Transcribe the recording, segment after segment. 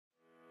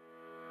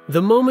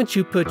The moment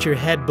you put your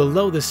head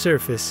below the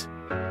surface,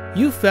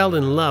 you fell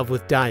in love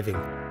with diving.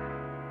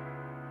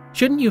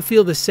 Shouldn't you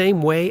feel the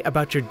same way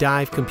about your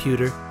dive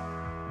computer?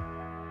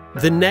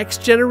 The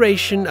next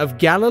generation of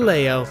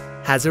Galileo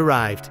has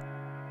arrived.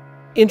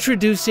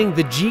 Introducing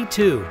the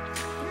G2.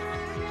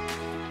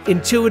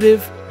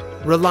 Intuitive,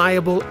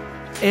 reliable,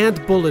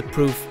 and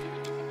bulletproof,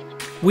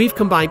 we've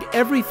combined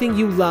everything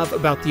you love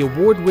about the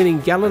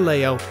award-winning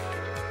Galileo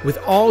with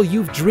all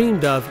you've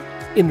dreamed of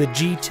in the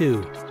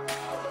G2.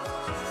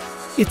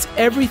 It's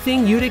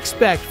everything you'd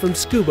expect from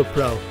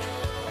SCUBAPRO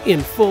in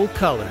full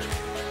color.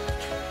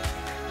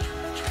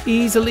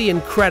 Easily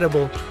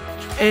incredible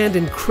and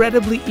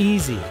incredibly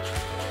easy.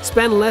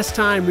 Spend less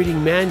time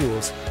reading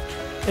manuals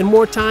and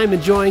more time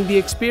enjoying the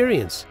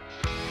experience.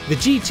 The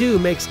G2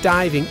 makes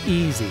diving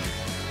easy.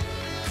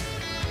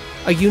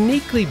 A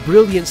uniquely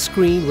brilliant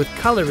screen with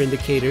color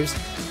indicators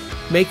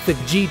make the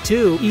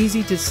G2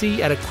 easy to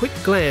see at a quick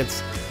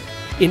glance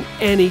in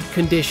any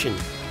condition.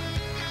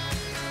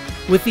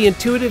 With the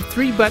intuitive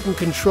 3-button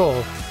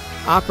control,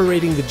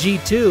 operating the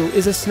G2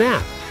 is a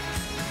snap.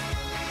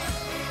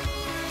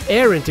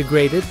 Air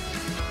integrated,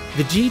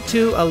 the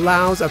G2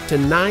 allows up to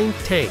 9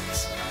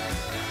 tanks.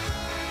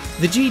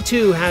 The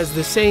G2 has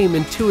the same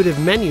intuitive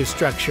menu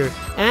structure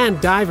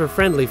and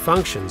diver-friendly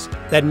functions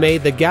that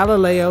made the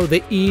Galileo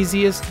the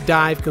easiest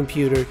dive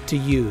computer to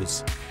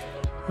use.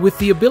 With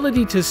the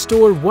ability to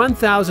store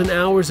 1,000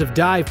 hours of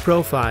dive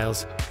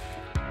profiles,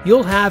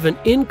 you'll have an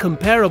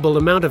incomparable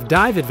amount of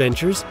dive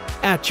adventures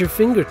at your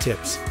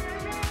fingertips.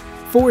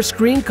 4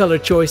 screen color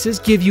choices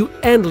give you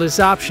endless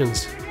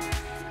options.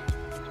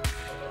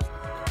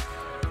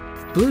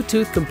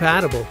 Bluetooth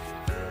compatible,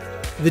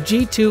 the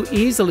G2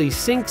 easily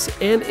syncs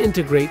and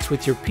integrates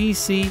with your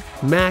PC,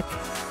 Mac,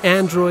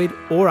 Android,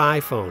 or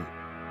iPhone.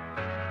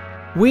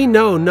 We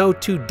know no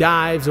two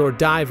dives or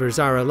divers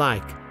are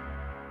alike.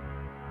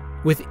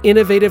 With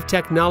innovative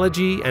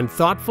technology and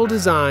thoughtful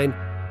design,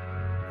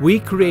 we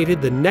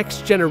created the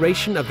next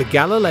generation of the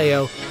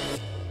Galileo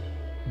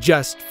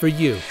just for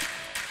you.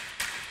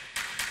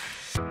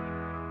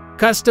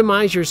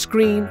 Customize your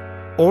screen,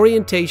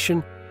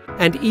 orientation,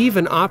 and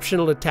even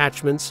optional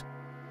attachments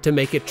to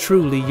make it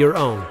truly your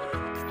own.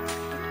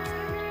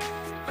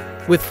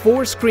 With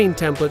 4 screen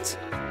templates,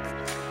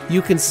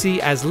 you can see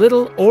as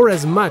little or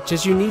as much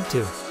as you need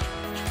to.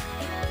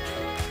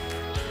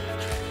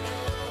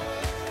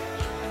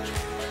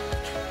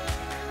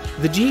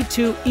 The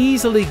G2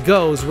 easily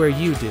goes where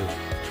you do,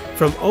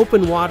 from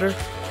open water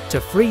to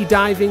free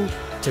diving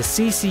to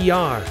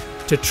CCR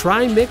to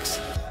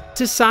tri-mix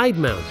to side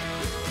mount.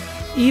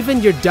 Even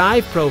your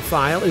dive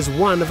profile is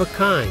one of a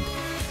kind,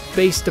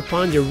 based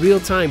upon your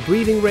real-time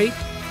breathing rate,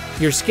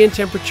 your skin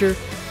temperature,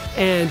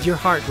 and your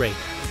heart rate.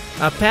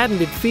 A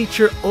patented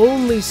feature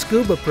only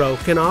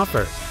SCUBAPRO can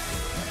offer.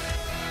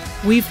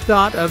 We've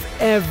thought of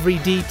every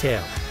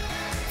detail,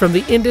 from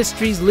the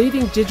industry's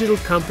leading digital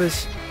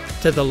compass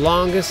to the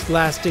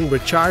longest-lasting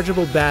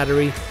rechargeable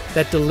battery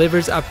that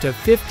delivers up to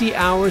 50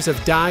 hours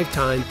of dive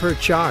time per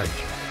charge.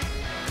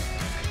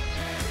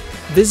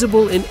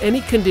 Visible in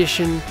any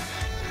condition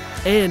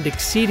and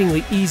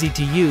exceedingly easy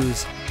to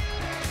use,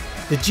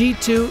 the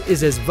G2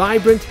 is as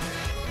vibrant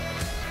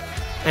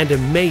and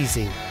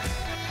amazing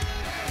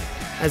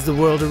as the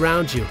world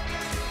around you.